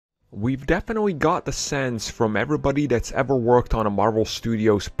We've definitely got the sense from everybody that's ever worked on a Marvel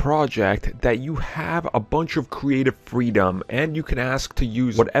Studios project that you have a bunch of creative freedom and you can ask to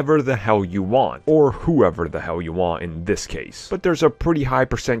use whatever the hell you want, or whoever the hell you want in this case. But there's a pretty high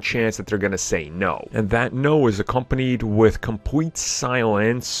 % chance that they're gonna say no. And that no is accompanied with complete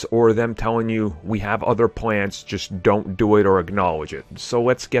silence or them telling you, we have other plans, just don't do it or acknowledge it. So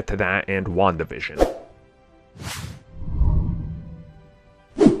let's get to that and WandaVision.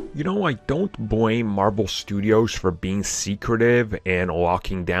 You know, I don't blame Marvel Studios for being secretive and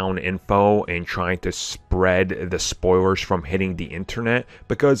locking down info and trying to spread the spoilers from hitting the internet,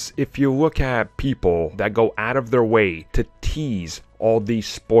 because if you look at people that go out of their way to tease all these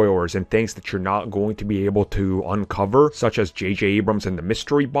spoilers and things that you're not going to be able to uncover, such as J.J. Abrams and the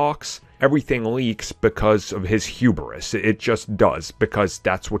mystery box, everything leaks because of his hubris. It just does, because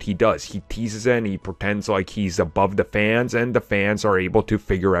that's what he does. He teases it and he pretends like he's above the fans, and the fans are able to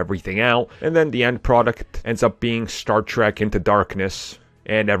figure everything out, and then the end product ends up being Star Trek Into Darkness,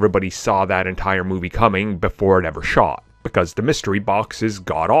 and everybody saw that entire movie coming before it ever shot, because the mystery box is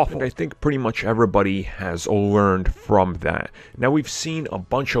god-awful. And I think pretty much everybody has learned from that. Now, we've seen a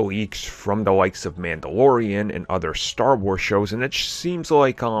bunch of leaks from the likes of Mandalorian and other Star Wars shows, and it seems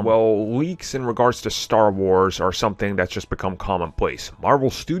like, well, leaks in regards to Star Wars are something that's just become commonplace. Marvel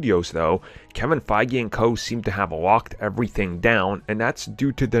Studios, though, Kevin Feige and co. seem to have locked everything down, and that's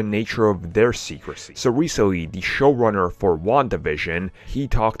due to the nature of their secrecy. So recently, the showrunner for WandaVision, he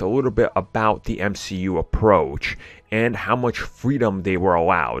talked a little bit about the MCU approach and how much freedom they were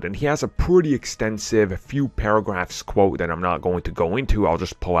allowed. And he has a pretty extensive few paragraphs quote that I'm not going to go into. I'll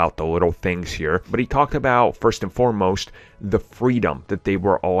just pull out the little things here. But he talked about, first and foremost, the freedom that they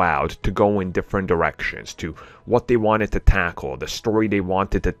were allowed to go in different directions, to what they wanted to tackle, the story they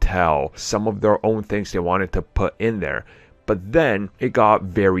wanted to tell, some of their own things they wanted to put in there. But then it got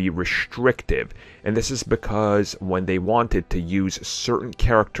very restrictive, and this is because when they wanted to use certain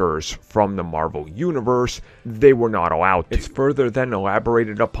characters from the Marvel Universe, they were not allowed to. It's further then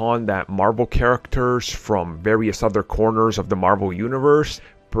elaborated upon that Marvel characters from various other corners of the Marvel Universe,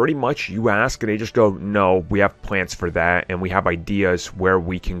 pretty much you ask and they just go, no, we have plans for that and we have ideas where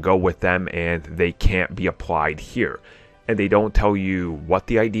we can go with them and they can't be applied here. And they don't tell you what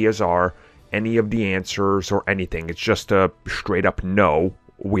the ideas are, any of the answers or anything. It's just a straight up no,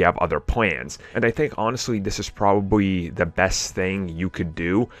 we have other plans. And I think honestly this is probably the best thing you could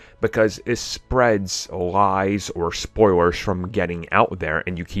do, because it spreads lies or spoilers from getting out there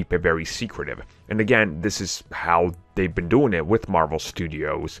and you keep it very secretive. And again, this is how they've been doing it with Marvel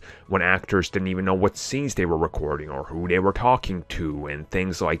Studios, when actors didn't even know what scenes they were recording or who they were talking to and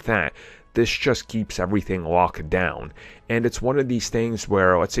things like that. This just keeps everything locked down. And it's one of these things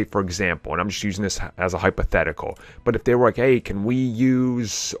where, let's say for example, and I'm just using this as a hypothetical, but if they were like, hey, can we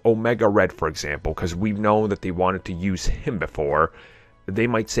use Omega Red, for example, because we've known that they wanted to use him before, they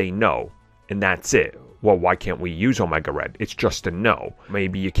might say no, and that's it. Well, why can't we use Omega Red? It's just a no.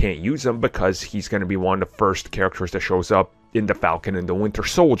 Maybe you can't use him because he's going to be one of the first characters that shows up in the Falcon and the Winter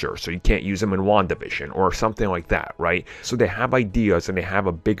Soldier, so you can't use them in WandaVision or something like that, right? So they have ideas and they have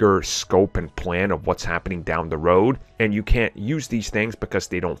a bigger scope and plan of what's happening down the road, and you can't use these things because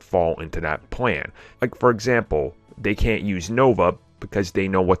they don't fall into that plan. Like for example, they can't use Nova because they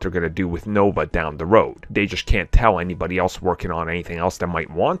know what they're going to do with Nova down the road. They just can't tell anybody else working on anything else that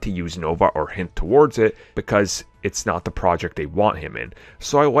might want to use Nova or hint towards it, because it's not the project they want him in.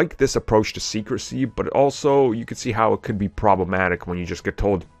 So I like this approach to secrecy, but also you can see how it could be problematic when you just get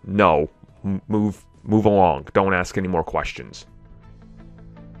told, no, move along, don't ask any more questions.